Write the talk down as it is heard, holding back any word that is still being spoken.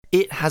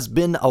It has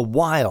been a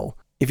while.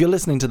 If you're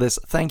listening to this,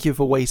 thank you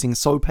for waiting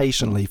so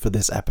patiently for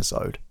this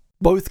episode.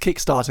 Both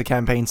Kickstarter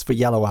campaigns for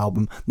Yellow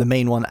Album, the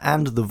main one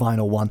and the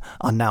vinyl one,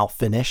 are now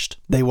finished.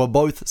 They were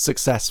both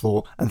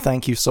successful, and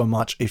thank you so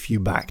much if you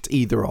backed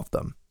either of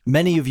them.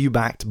 Many of you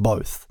backed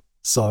both,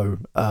 so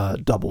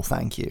double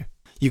thank you.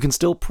 You can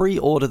still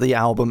pre-order the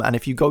album, and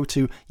if you go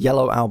to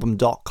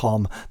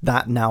yellowalbum.com,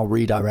 that now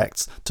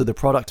redirects to the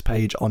product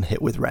page on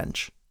Hit with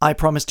Wrench. I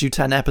promised you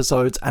 10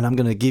 episodes, and I'm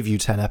going to give you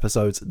 10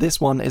 episodes.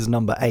 This one is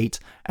number 8,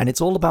 and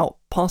it's all about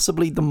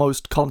possibly the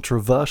most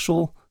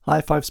controversial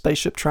Hi-5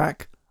 Spaceship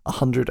track,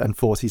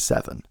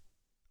 147.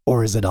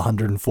 Or is it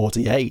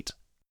 148?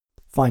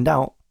 Find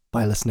out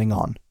by listening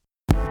on.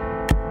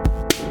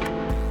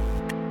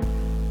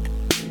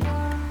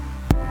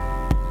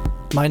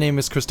 My name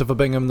is Christopher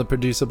Bingham, the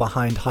producer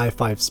behind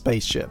Hi-5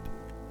 Spaceship.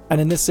 And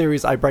in this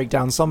series I break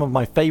down some of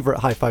my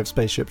favourite Hi-5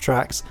 Spaceship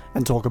tracks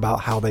and talk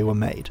about how they were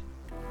made.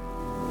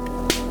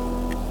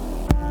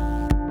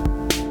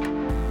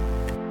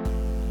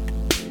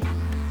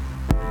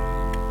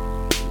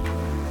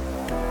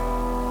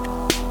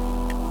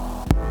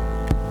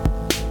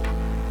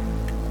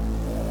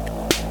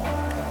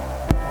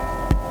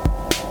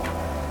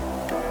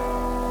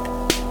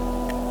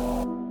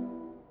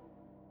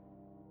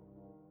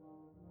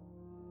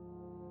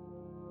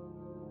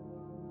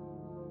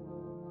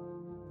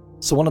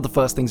 So one of the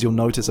first things you'll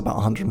notice about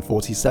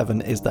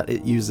 147 is that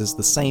it uses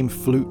the same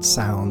flute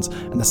sounds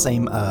and the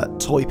same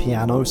toy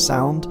piano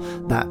sound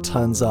that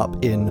turns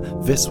up in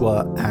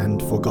Viswa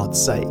and For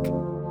God's Sake.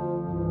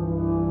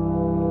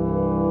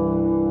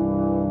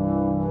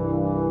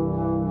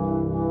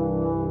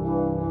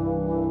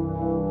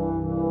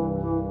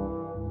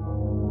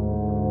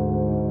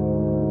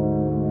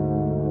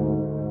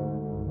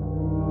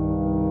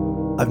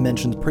 I've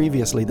mentioned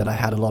previously that I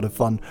had a lot of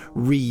fun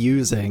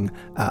reusing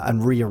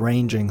and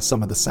rearranging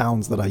some of the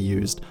sounds that I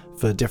used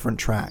for different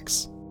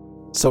tracks.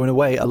 So in a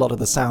way, a lot of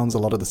the sounds, a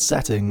lot of the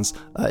settings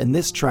in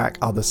this track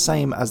are the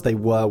same as they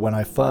were when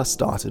I first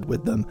started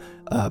with them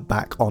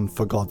back on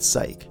For God's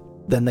Sake.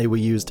 Then they were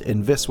used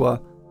in Viswa,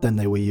 then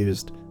they were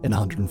used in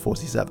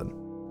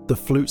 147. The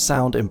flute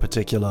sound in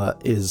particular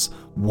is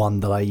one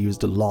that I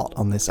used a lot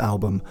on this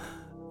album.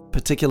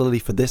 Particularly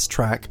for this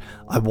track,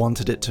 I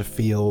wanted it to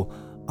feel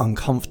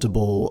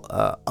uncomfortable,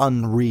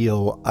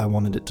 unreal. I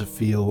wanted it to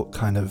feel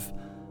kind of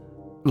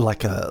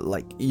like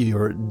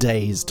you're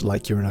dazed,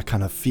 like you're in a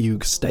kind of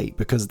fugue state,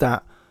 because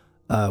that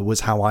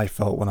was how I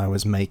felt when I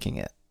was making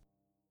it.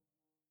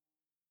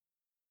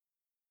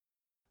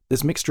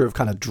 This mixture of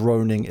kind of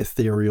droning,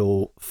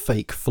 ethereal,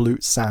 fake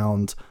flute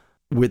sound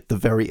with the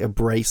very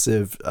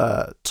abrasive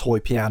toy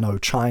piano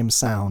chime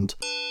sound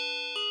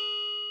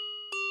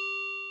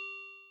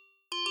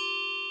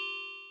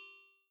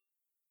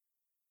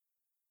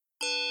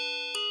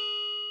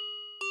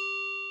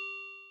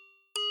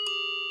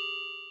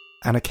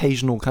and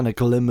occasional kind of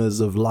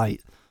glimmers of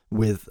light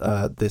with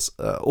this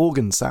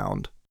organ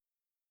sound.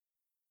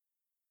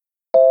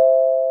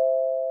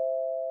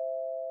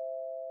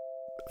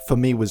 For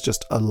me was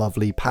just a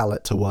lovely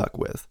palette to work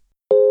with.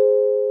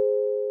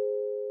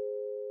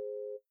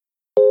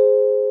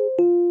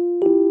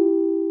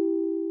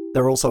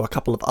 There are also a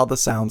couple of other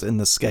sounds in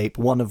the scape,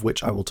 one of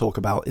which I will talk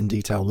about in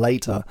detail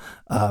later.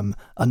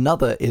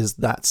 Another is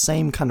that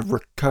same kind of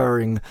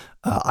recurring,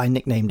 I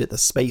nicknamed it the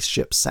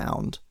spaceship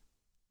sound.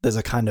 There's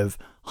a kind of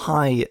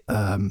high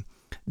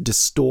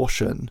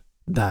distortion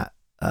that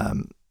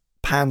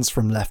pans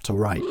from left to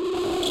right.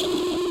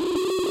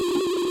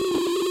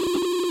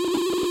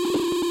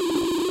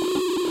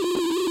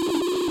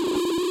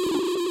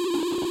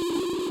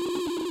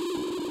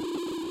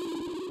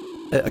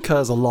 It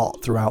occurs a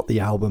lot throughout the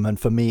album, and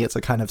for me it's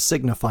a kind of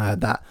signifier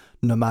that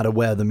no matter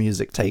where the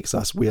music takes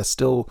us, we are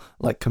still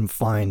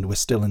confined, we're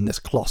still in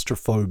this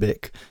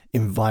claustrophobic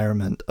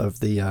environment of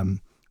the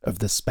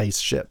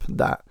spaceship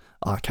that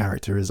our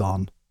character is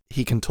on.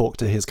 He can talk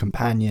to his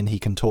companion, he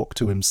can talk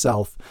to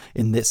himself.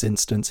 In this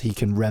instance, he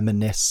can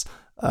reminisce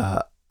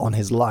on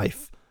his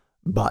life,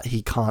 but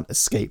he can't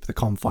escape the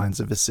confines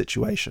of his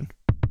situation.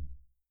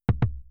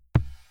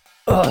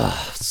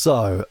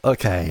 So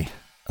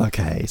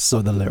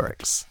the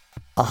lyrics.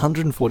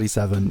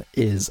 147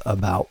 is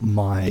about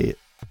my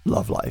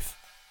love life.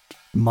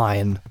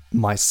 Mine,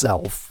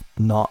 myself,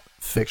 not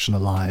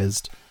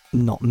fictionalized,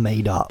 not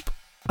made up.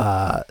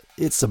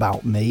 It's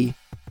about me.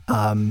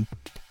 And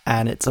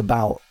it's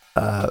about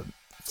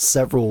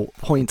several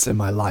points in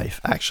my life,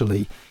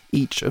 actually.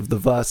 Each of the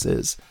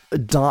verses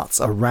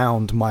darts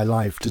around my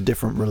life to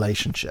different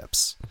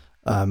relationships.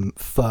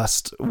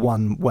 First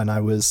one when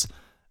I was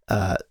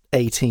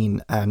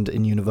 18 and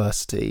in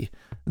university.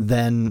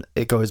 Then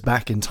it goes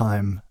back in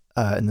time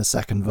in the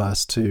second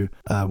verse to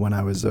when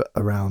I was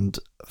around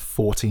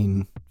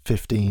 14,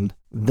 15.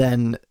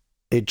 Then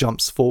it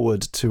jumps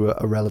forward to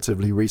a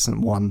relatively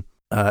recent one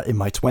in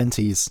my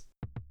 20s.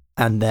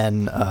 And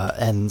then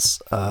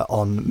ends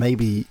on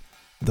maybe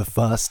the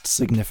first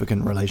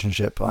significant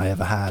relationship I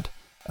ever had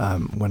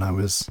when I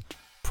was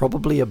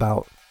probably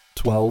about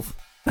 12.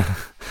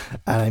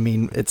 And I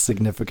mean, it's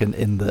significant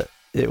in that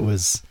it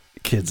was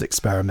kids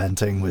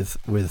experimenting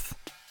with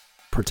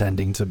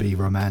pretending to be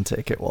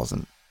romantic. It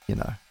wasn't,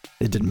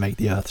 it didn't make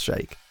the earth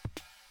shake,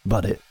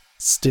 but it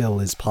still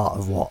is part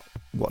of what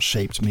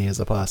shaped me as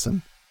a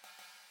person.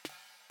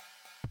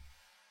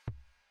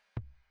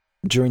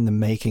 During the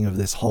making of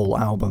this whole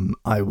album,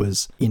 I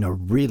was in a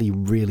really,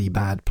 really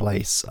bad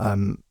place.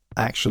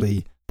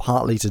 Actually,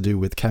 partly to do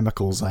with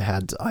chemicals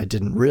I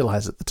didn't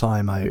realize at the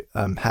time. I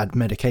had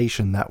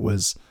medication that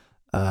was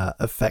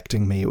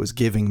affecting me. It was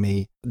giving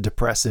me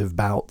depressive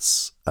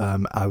bouts.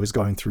 I was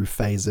going through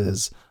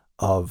phases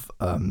of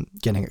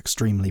getting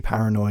extremely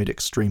paranoid,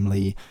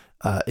 extremely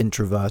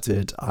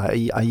introverted.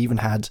 I even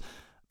had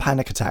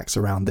panic attacks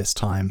around this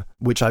time,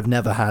 which I've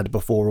never had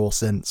before or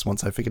since.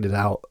 Once I figured it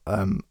out,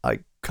 I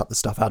cut the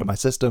stuff out of my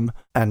system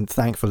and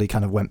thankfully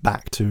kind of went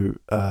back to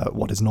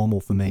what is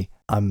normal for me.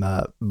 I'm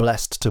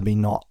blessed to be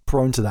not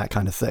prone to that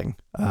kind of thing.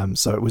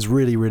 So it was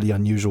really, really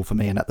unusual for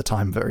me, and at the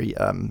time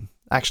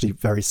actually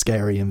very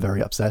scary and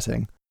very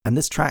upsetting. And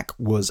this track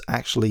was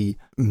actually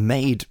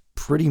made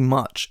pretty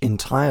much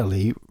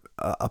entirely,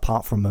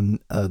 apart from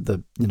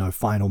the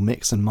final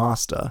mix and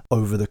master,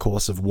 over the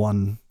course of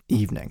one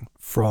evening.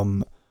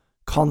 From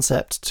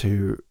concept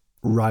to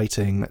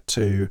writing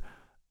to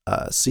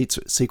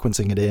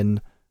sequencing it in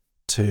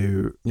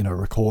to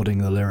recording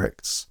the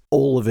lyrics,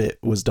 all of it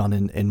was done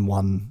in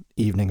one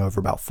evening over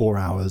about 4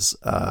 hours.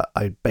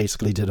 I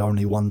basically did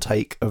only one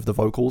take of the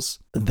vocals.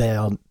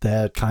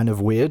 They're kind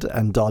of weird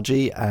and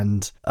dodgy,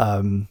 and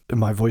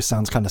my voice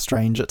sounds kind of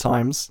strange at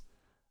times.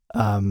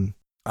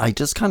 I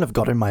just kind of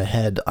got in my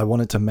head I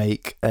wanted to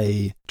make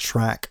a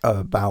track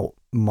about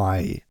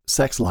my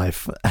sex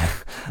life.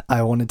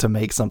 I wanted to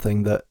make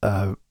something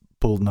that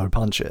pulled no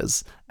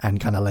punches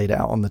and kind of laid it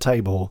out on the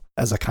table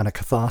as a kind of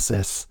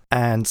catharsis.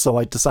 And so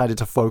I decided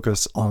to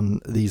focus on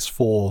these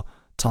 4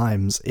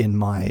 times in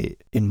my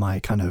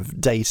kind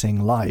of dating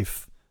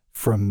life,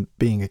 from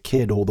being a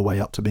kid all the way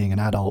up to being an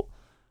adult,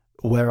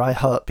 where I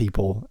hurt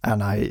people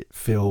and I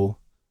feel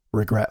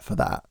regret for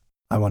that.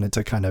 I wanted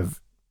to kind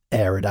of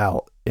air it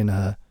out in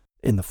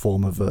the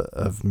form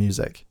of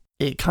music.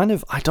 It kind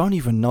of, I don't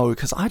even know,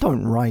 because I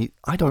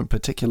don't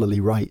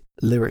particularly write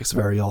lyrics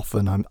very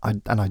often, and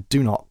I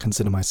do not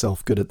consider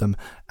myself good at them,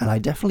 and I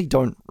definitely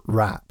don't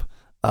rap.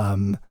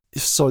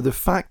 So the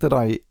fact that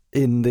I,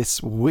 in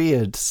this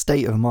weird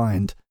state of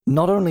mind,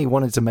 not only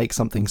wanted to make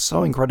something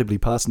so incredibly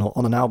personal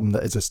on an album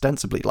that is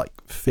ostensibly like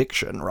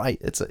fiction,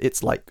 right?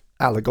 It's like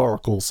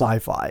allegorical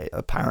sci-fi,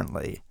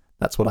 apparently.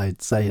 That's what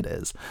I'd say it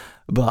is.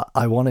 But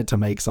I wanted to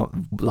make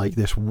something like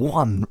this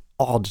one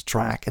odd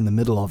track in the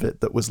middle of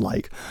it that was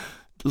like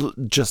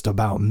just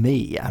about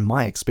me and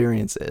my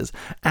experiences.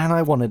 And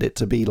I wanted it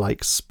to be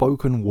like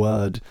spoken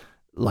word,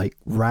 like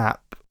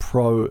rap,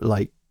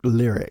 like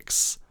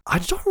lyrics. I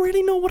don't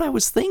really know what I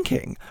was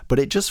thinking, but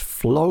it just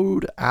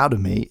flowed out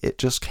of me. It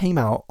just came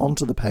out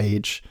onto the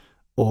page,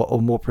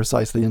 or more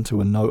precisely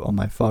into a note on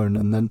my phone.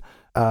 And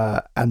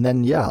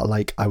then yeah,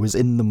 like I was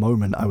in the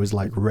moment. I was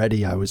like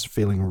ready. I was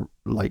feeling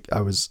like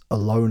I was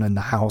alone in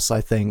the house.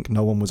 I think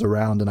no one was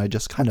around, and I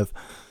just kind of,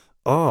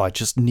 I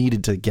just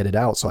needed to get it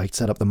out. So I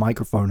set up the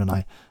microphone and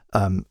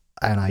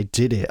I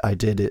did it. I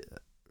did it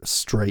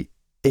straight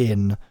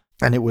in,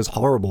 and it was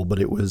horrible, but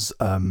it was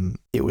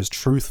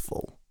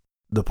truthful.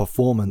 The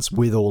performance,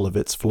 with all of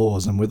its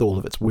flaws and with all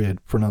of its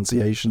weird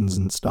pronunciations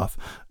and stuff,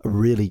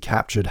 really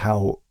captured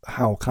how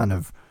kind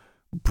of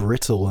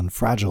brittle and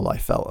fragile I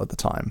felt at the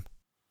time.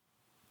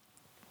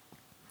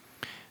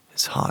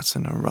 His heart's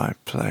in the right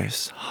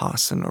place,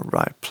 heart's in the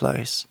right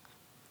place.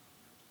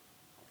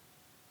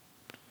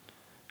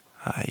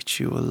 I ate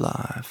you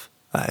alive,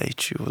 I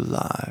ate you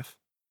alive.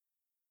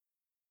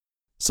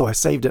 So I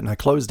saved it and I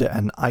closed it,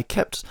 and I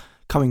kept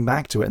coming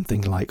back to it and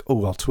thinking like,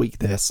 I'll tweak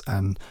this,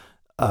 and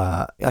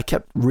I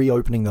kept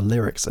reopening the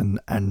lyrics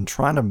and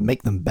trying to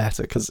make them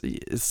better, because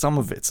some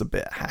of it's a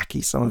bit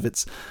hacky, some of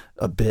it's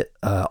a bit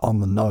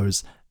on the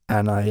nose,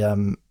 and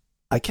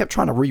I kept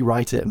trying to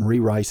rewrite it,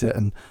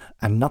 and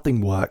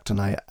nothing worked. And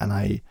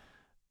I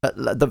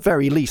at the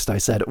very least I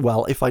said,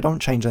 well, if I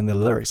don't change any of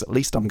the lyrics, at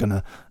least I'm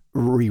gonna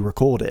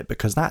re-record it,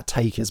 because that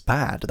take is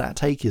bad. That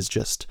take is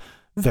just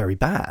very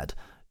bad,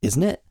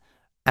 isn't it?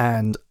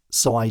 And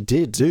so I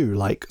did do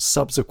like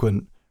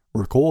subsequent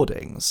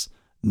recordings,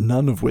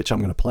 none of which I'm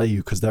going to play you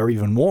because they're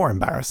even more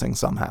embarrassing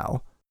somehow.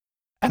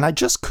 And I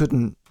just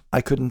couldn't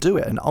do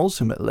it. And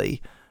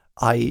ultimately,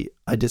 I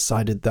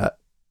decided that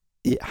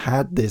it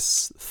had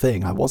this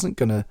thing. I wasn't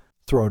going to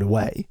throw it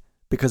away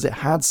because it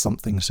had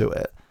something to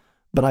it.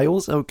 But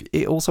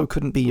it also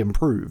couldn't be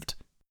improved.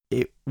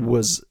 It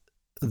was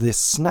this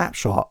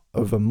snapshot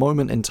of a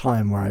moment in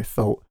time where I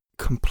felt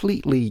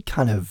completely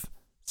kind of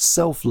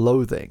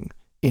self-loathing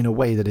in a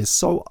way that is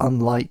so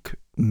unlike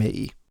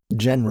me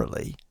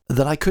generally,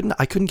 that I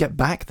couldn't get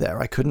back there.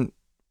 I couldn't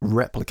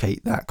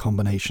replicate that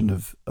combination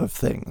of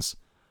things.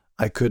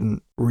 I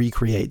couldn't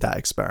recreate that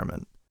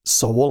experiment.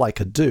 So all I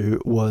could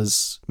do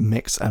was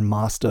mix and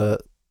master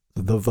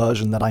the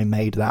version that I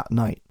made that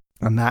night.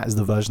 And that is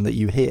the version that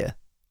you hear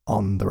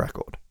on the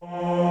record.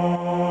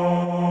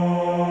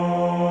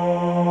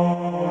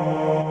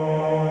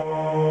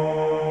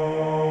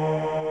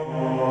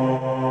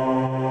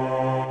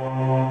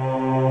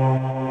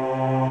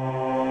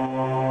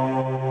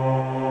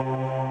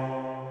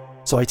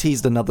 So I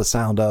teased another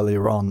sound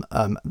earlier on.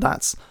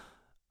 That's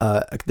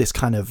this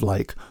kind of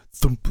like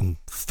thump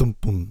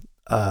thump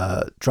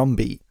drum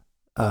beat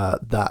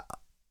that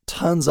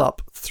turns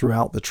up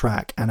throughout the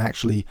track, and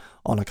actually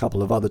on a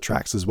couple of other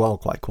tracks as well,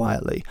 quite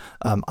quietly.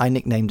 I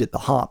nicknamed it the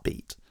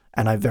heartbeat,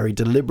 and I very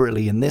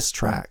deliberately in this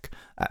track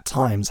at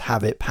times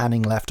have it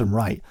panning left and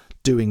right,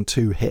 doing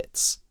 2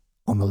 hits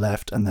on the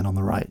left and then on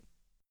the right.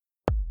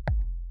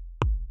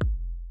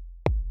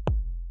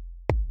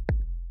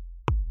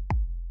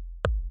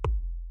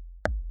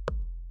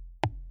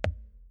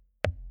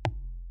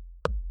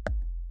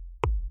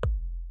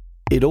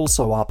 It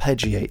also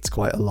arpeggiates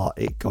quite a lot.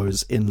 It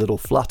goes in little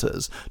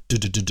flutters.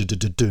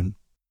 Dun.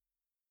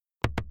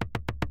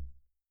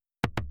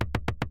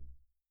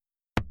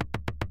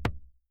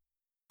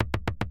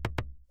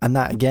 And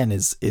that again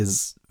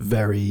is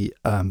very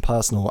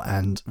personal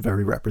and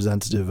very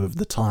representative of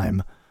the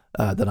time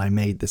that I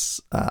made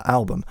this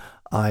album.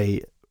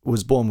 I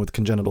was born with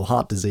congenital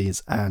heart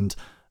disease, and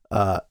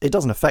it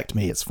doesn't affect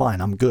me. It's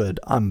fine. I'm good.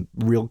 I'm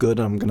real good,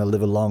 and I'm going to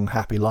live a long,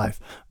 happy life.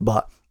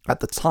 But at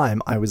the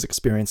time, I was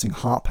experiencing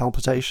heart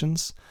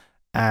palpitations,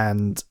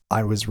 and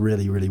I was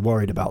really, really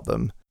worried about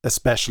them,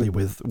 especially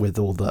with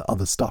all the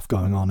other stuff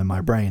going on in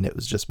my brain. It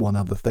was just one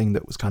other thing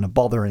that was kind of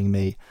bothering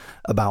me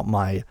about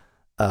my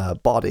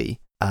body,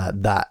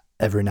 that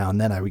every now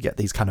and then I would get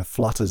these kind of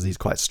flutters, these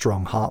quite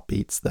strong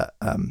heartbeats that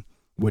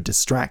were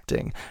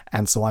distracting.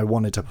 And so I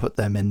wanted to put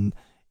them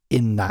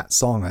in that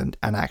song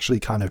and actually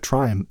kind of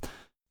try and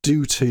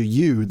do to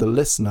you, the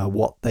listener,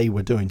 what they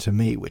were doing to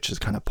me, which is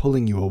kind of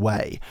pulling you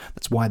away.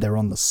 That's why they're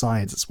on the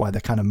sides. That's why they're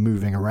kind of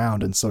moving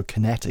around and so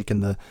kinetic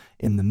in the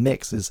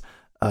mix, is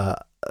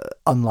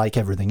unlike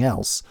everything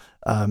else,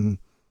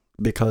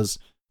 because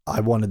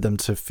I wanted them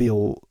to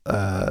feel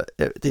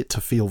it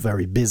to feel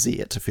very busy,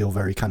 it to feel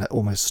very kind of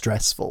almost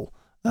stressful.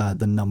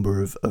 The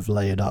number of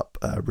layered up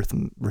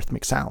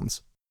rhythmic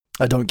sounds.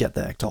 I don't get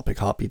the ectopic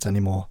heartbeats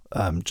anymore.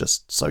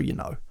 Just so you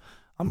know,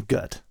 I'm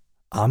good.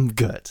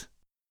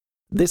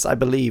 This, I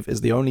believe, is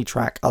the only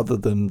track other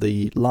than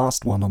the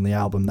last one on the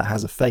album that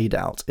has a fade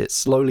out. It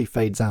slowly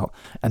fades out,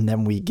 and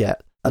then we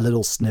get a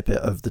little snippet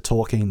of the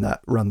talking that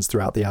runs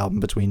throughout the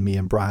album between me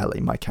and Briley,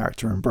 my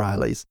character and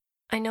Briley's.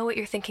 I know what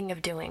you're thinking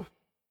of doing,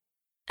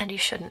 and you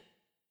shouldn't.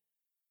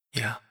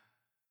 Yeah.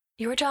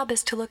 Your job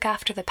is to look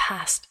after the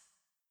past.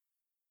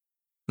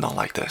 Not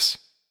like this.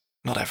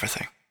 Not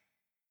everything.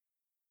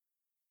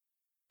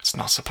 It's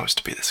not supposed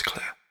to be this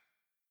clear.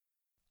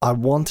 I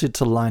wanted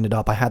to line it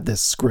up. I had this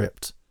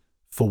script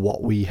for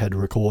what we had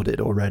recorded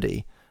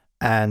already,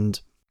 and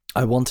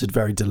I wanted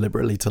very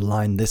deliberately to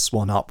line this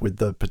one up with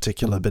the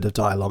particular bit of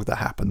dialogue that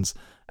happens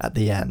at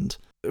the end.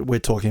 We're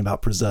talking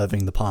about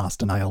preserving the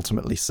past, and I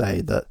ultimately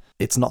say that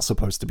it's not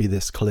supposed to be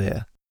this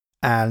clear.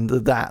 And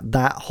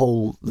that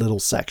whole little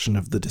section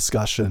of the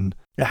discussion,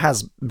 it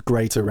has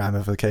greater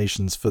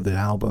ramifications for the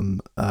album,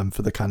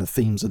 for the kind of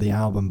themes of the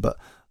album, but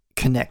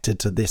connected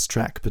to this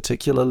track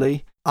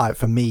particularly,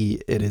 for me,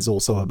 it is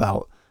also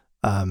about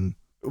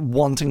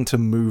wanting to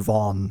move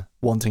on,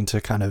 wanting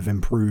to kind of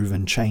improve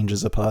and change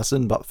as a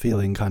person, but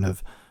feeling kind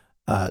of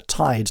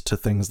tied to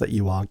things that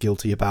you are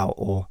guilty about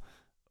or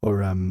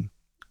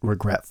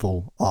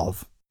regretful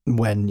of.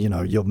 When, you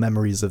know, your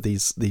memories of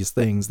these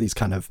things, these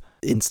kind of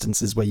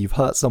instances where you've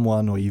hurt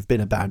someone or you've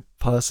been a bad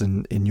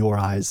person in your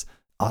eyes,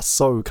 are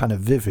so kind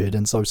of vivid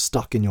and so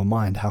stuck in your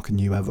mind, how can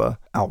you ever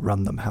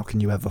outrun them? How can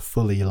you ever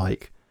fully,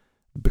 like,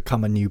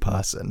 become a new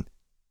person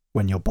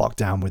when you're bogged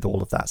down with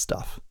all of that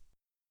stuff?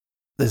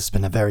 This has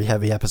been a very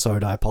heavy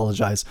episode, I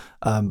apologize,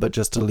 but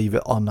just to leave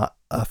it on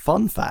a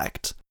fun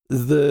fact,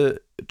 the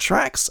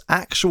track's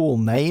actual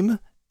name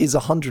is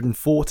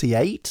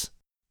 148,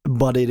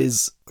 but it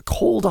is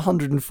called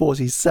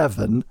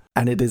 147,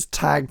 and it is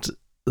tagged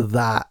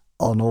that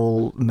on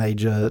all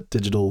major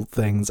digital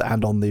things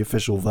and on the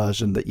official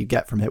version that you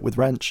get from Hit with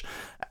Wrench.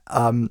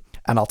 And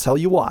I'll tell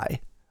you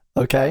why,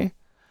 okay?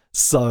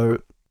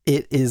 So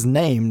it is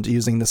named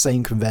using the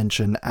same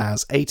convention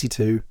as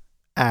 82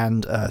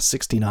 and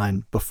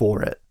 69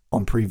 before it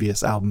on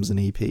previous albums and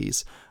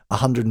EPs.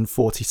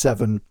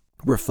 147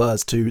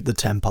 refers to the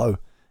tempo.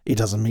 It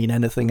doesn't mean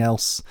anything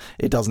else.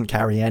 It doesn't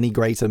carry any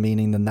greater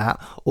meaning than that,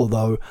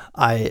 although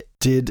I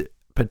did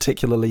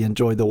particularly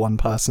enjoy the one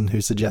person who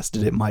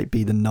suggested it might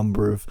be the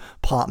number of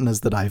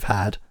partners that I've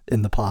had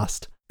in the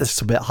past. It's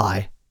a bit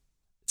high.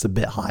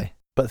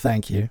 But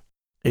thank you.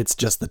 It's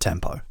just the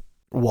tempo.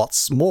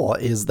 What's more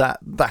is that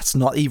that's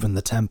not even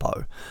the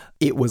tempo.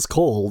 It was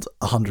called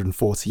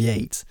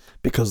 148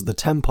 because the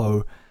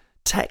tempo,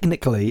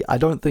 technically, I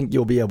don't think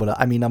you'll be able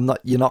to,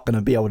 you're not going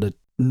to be able to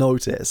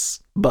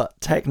notice, but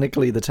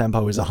technically the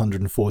tempo is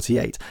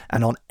 148,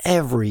 and on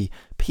every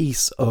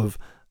piece of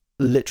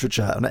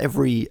literature, on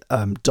every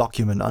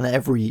document, on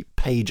every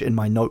page in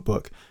my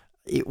notebook,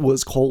 it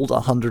was called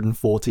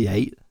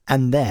 148,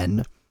 and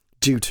then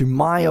due to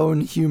my own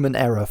human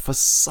error, for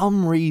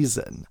some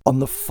reason, on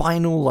the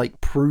final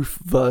proof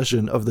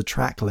version of the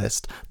track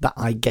list that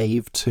I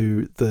gave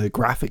to the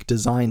graphic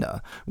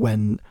designer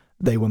when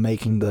they were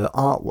making the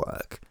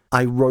artwork,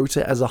 I wrote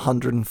it as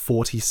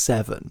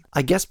 147.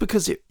 I guess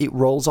because it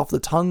rolls off the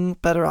tongue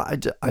better. I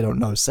don't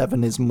know.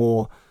 7 is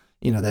more,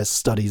 there's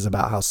studies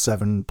about how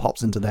 7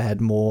 pops into the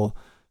head more,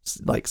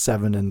 like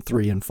 7 and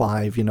 3 and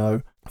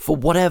 5, For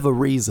whatever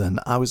reason,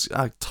 I was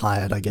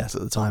tired, I guess,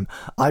 at the time.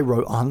 I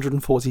wrote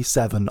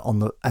 147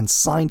 and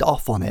signed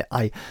off on it.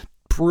 I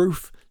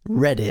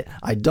read it,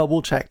 I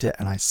double checked it,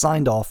 and I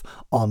signed off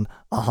on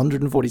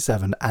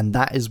 147, and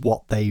that is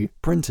what they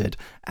printed.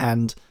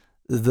 And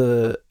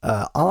the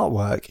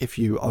artwork, if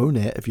you own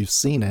it, if you've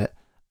seen it,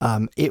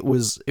 it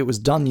was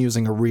done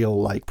using a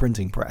real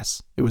printing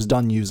press. It was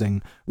done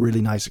using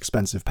really nice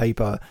expensive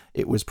paper.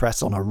 It was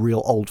pressed on a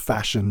real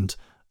old-fashioned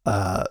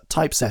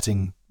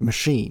typesetting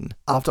machine.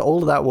 After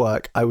all of that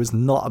work, I was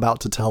not about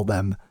to tell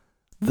them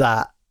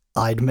that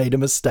I'd made a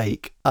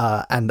mistake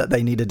and that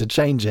they needed to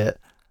change it.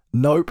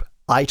 Nope,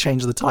 I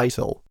changed the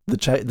title. The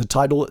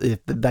title, if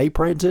they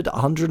printed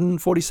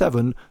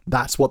 147,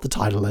 that's what the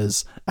title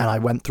is. And I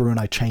went through and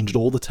I changed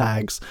all the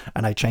tags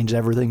and I changed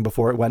everything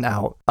before it went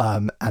out.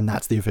 And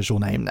that's the official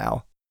name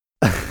now.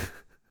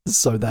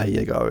 So there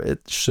you go.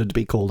 It should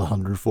be called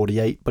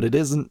 148, but it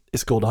isn't.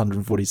 It's called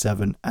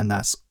 147, and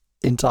that's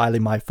entirely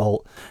my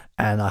fault.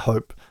 And I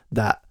hope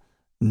that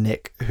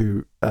Nick,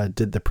 who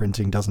did the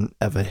printing, doesn't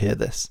ever hear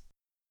this.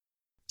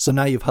 So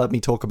now you've heard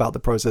me talk about the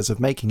process of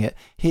making it.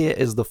 Here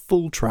is the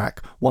full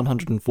track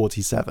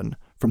 147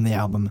 from the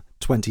album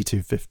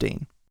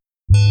 2215.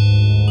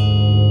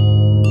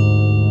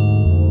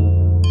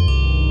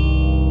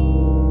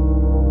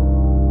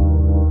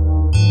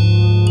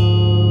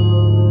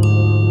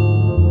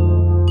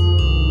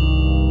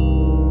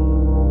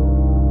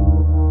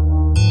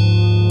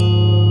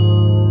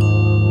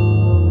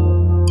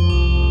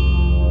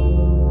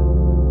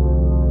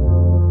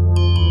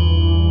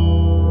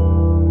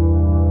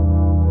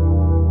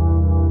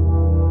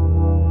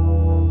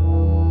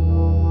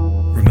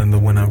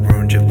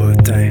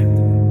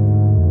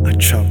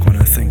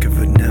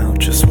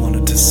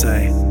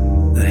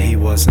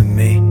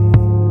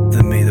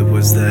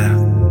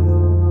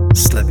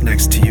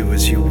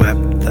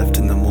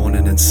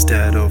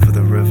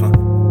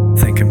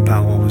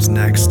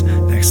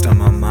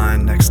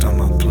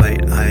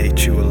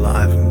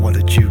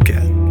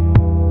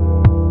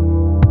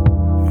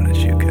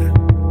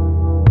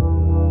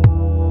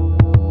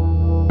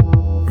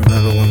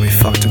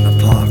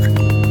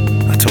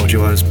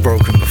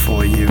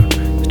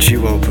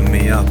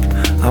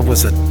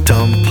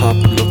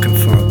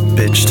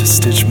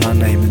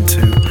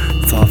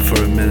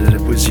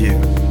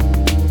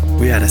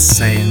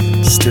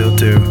 Saying, still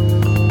do.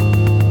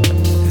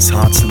 His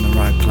heart's in the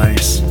right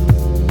place.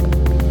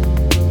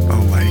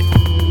 Oh wait.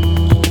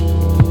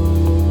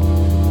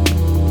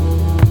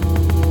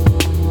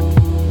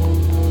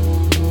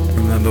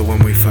 Remember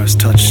when we first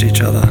touched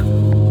each other?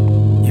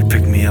 You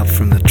picked me up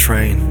from the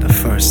train the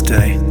first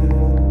day.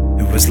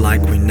 It was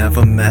like we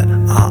never met,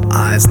 our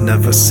eyes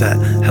never set.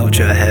 Held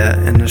your hair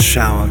in the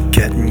shower,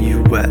 getting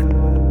you wet.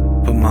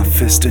 Put my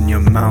fist in your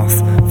mouth,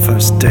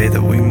 first day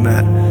that we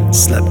met.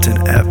 Slept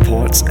in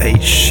airports,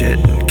 ate shit,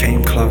 and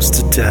came close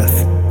to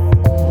death.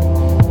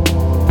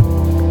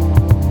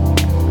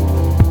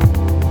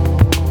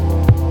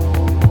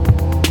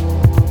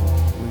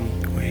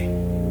 We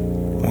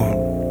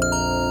won't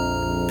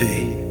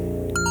be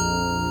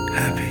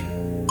happy.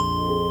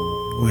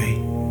 We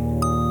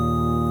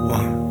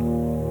won't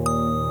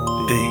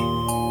be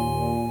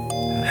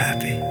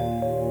happy.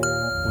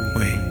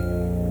 We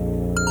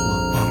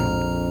won't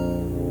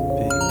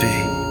be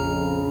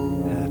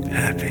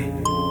happy.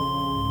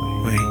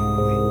 We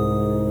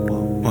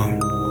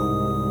won't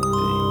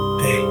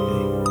be.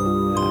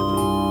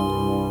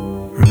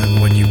 Remember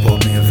when you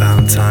bought me a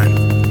Valentine?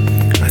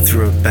 I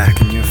threw it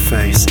back in your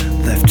face,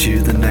 left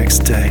you the next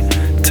day.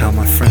 Tell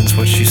my friends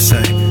what you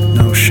say,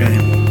 no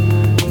shame,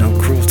 no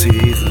cruelty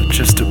either.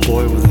 Just a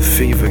boy with a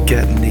fever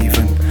getting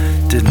even.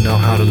 Didn't know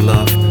how to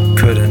love,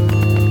 couldn't,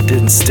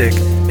 didn't stick,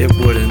 it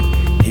wouldn't.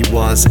 He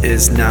was,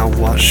 is, now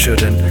what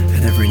shouldn't.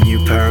 And every new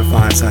pair of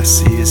eyes I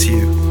see is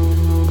you.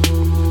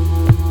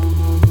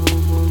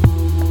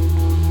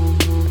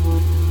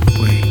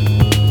 We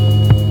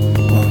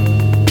won't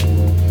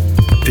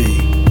be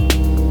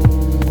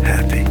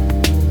happy.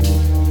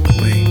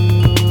 We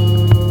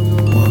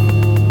won't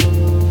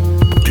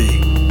be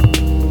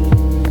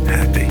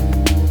happy.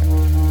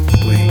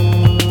 We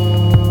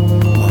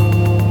won't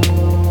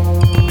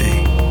be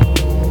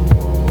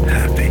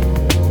happy.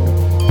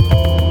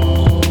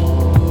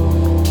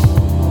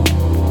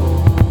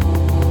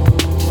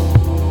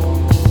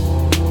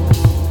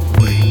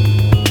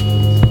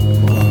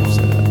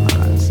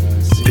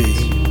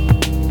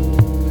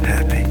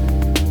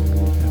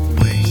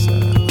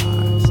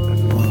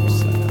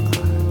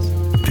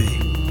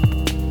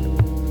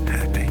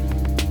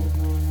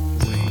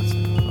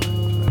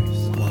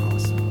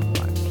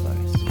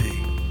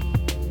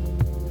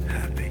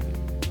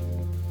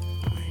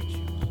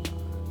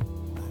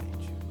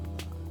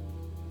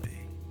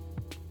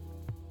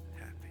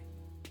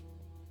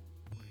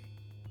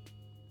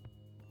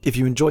 If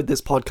you enjoyed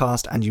this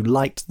podcast and you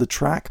liked the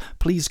track,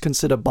 please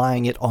consider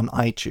buying it on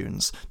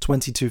iTunes.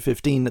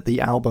 2215, the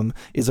album,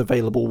 is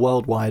available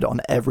worldwide on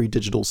every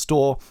digital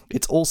store.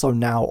 It's also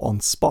now on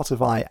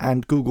Spotify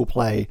and Google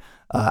Play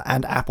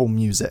and Apple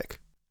Music.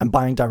 And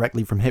buying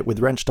directly from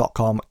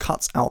hitwithwrench.com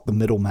cuts out the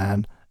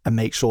middleman and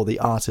makes sure the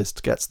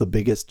artist gets the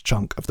biggest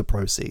chunk of the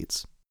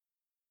proceeds.